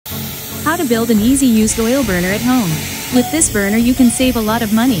How to build an easy used oil burner at home. With this burner you can save a lot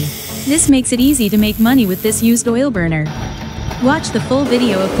of money. This makes it easy to make money with this used oil burner. Watch the full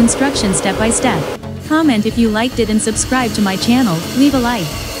video of construction step by step. Comment if you liked it and subscribe to my channel, leave a like.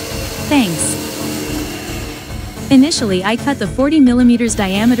 Thanks. Initially I cut the 40mm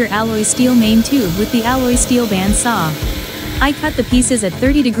diameter alloy steel main tube with the alloy steel band saw. I cut the pieces at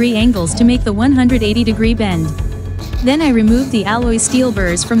 30-degree angles to make the 180-degree bend. Then I removed the alloy steel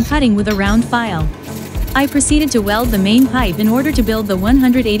burrs from cutting with a round file. I proceeded to weld the main pipe in order to build the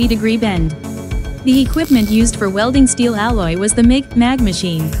 180-degree bend. The equipment used for welding steel alloy was the MAG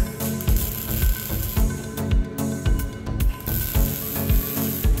machine.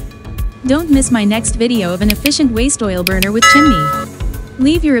 Don't miss my next video of an efficient waste oil burner with chimney.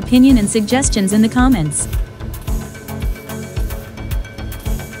 Leave your opinion and suggestions in the comments.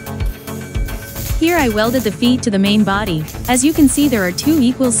 Here I welded the feet to the main body. As you can see, there are two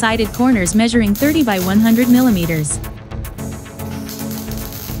equal-sided corners measuring 30 by 100 millimeters.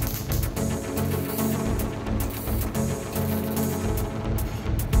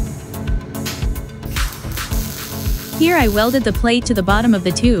 Here I welded the plate to the bottom of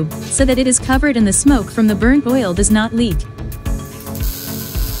the tube, so that it is covered and the smoke from the burnt oil does not leak.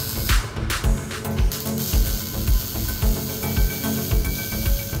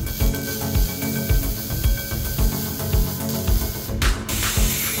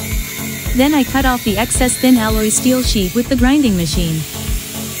 Then I cut off the excess thin alloy steel sheet with the grinding machine.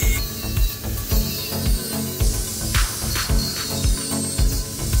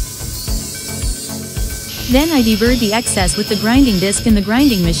 Then I deburred the excess with the grinding disc in the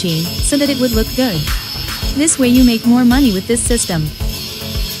grinding machine, so that it would look good. This way you make more money with this system.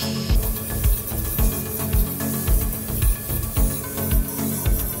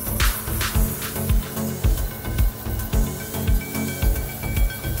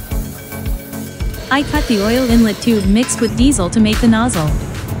 I cut the oil inlet tube mixed with diesel to make the nozzle.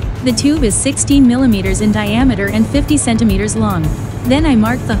 The tube is 16 mm in diameter and 50 cm long. Then I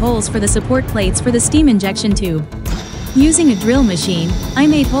marked the holes for the support plates for the steam injection tube. Using a drill machine, I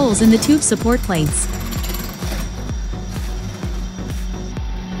made holes in the tube support plates.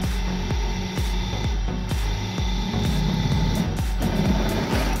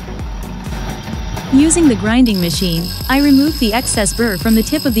 Using the grinding machine, I removed the excess burr from the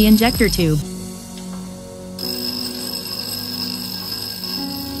tip of the injector tube.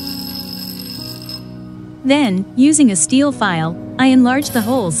 Then, using a steel file, I enlarged the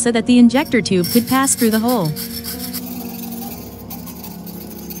holes so that the injector tube could pass through the hole.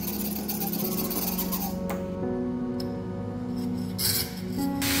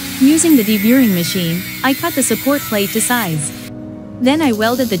 Using the deburring machine, I cut the support plate to size. Then I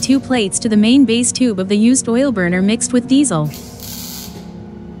welded the two plates to the main base tube of the used oil burner mixed with diesel.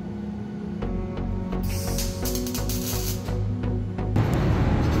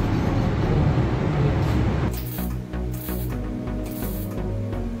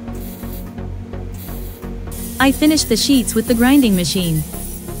 I finished the sheets with the grinding machine.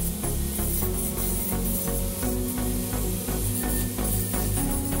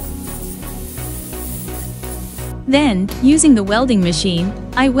 Then, using the welding machine,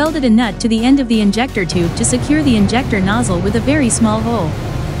 I welded a nut to the end of the injector tube to secure the injector nozzle with a very small hole.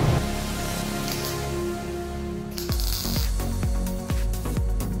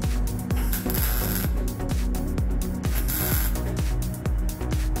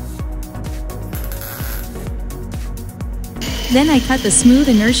 Then I cut the smooth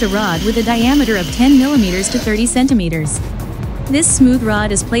inertia rod with a diameter of 10 mm to 30 cm. This smooth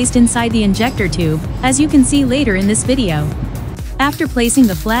rod is placed inside the injector tube, as you can see later in this video. After placing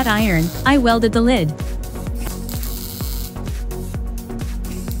the flat iron, I welded the lid.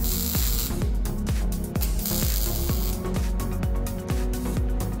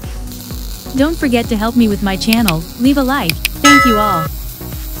 Don't forget to help me with my channel, leave a like, thank you all.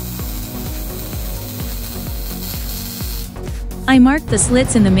 I marked the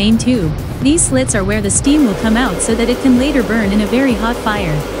slits in the main tube. These slits are where the steam will come out so that it can later burn in a very hot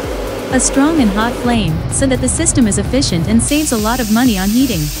fire. A strong and hot flame, so that the system is efficient and saves a lot of money on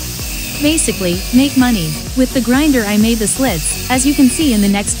heating. Basically, make money. With the grinder I made the slits, as you can see in the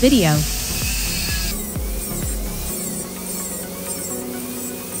next video.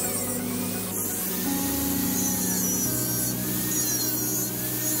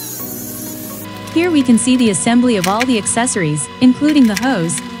 Here we can see the assembly of all the accessories, including the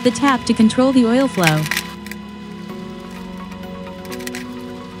hose, the tap to control the oil flow.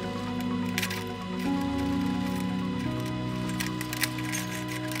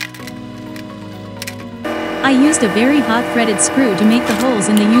 I used a very hot threaded screw to make the holes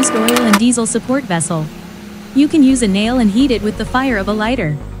in the used oil and diesel support vessel. You can use a nail and heat it with the fire of a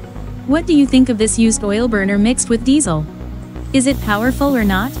lighter. What do you think of this used oil burner mixed with diesel? Is it powerful or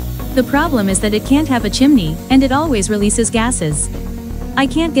not? The problem is that it can't have a chimney, and it always releases gases. I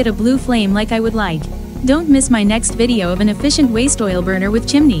can't get a blue flame like I would like. Don't miss my next video of an efficient waste oil burner with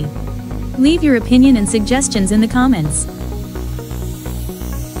chimney. Leave your opinion and suggestions in the comments.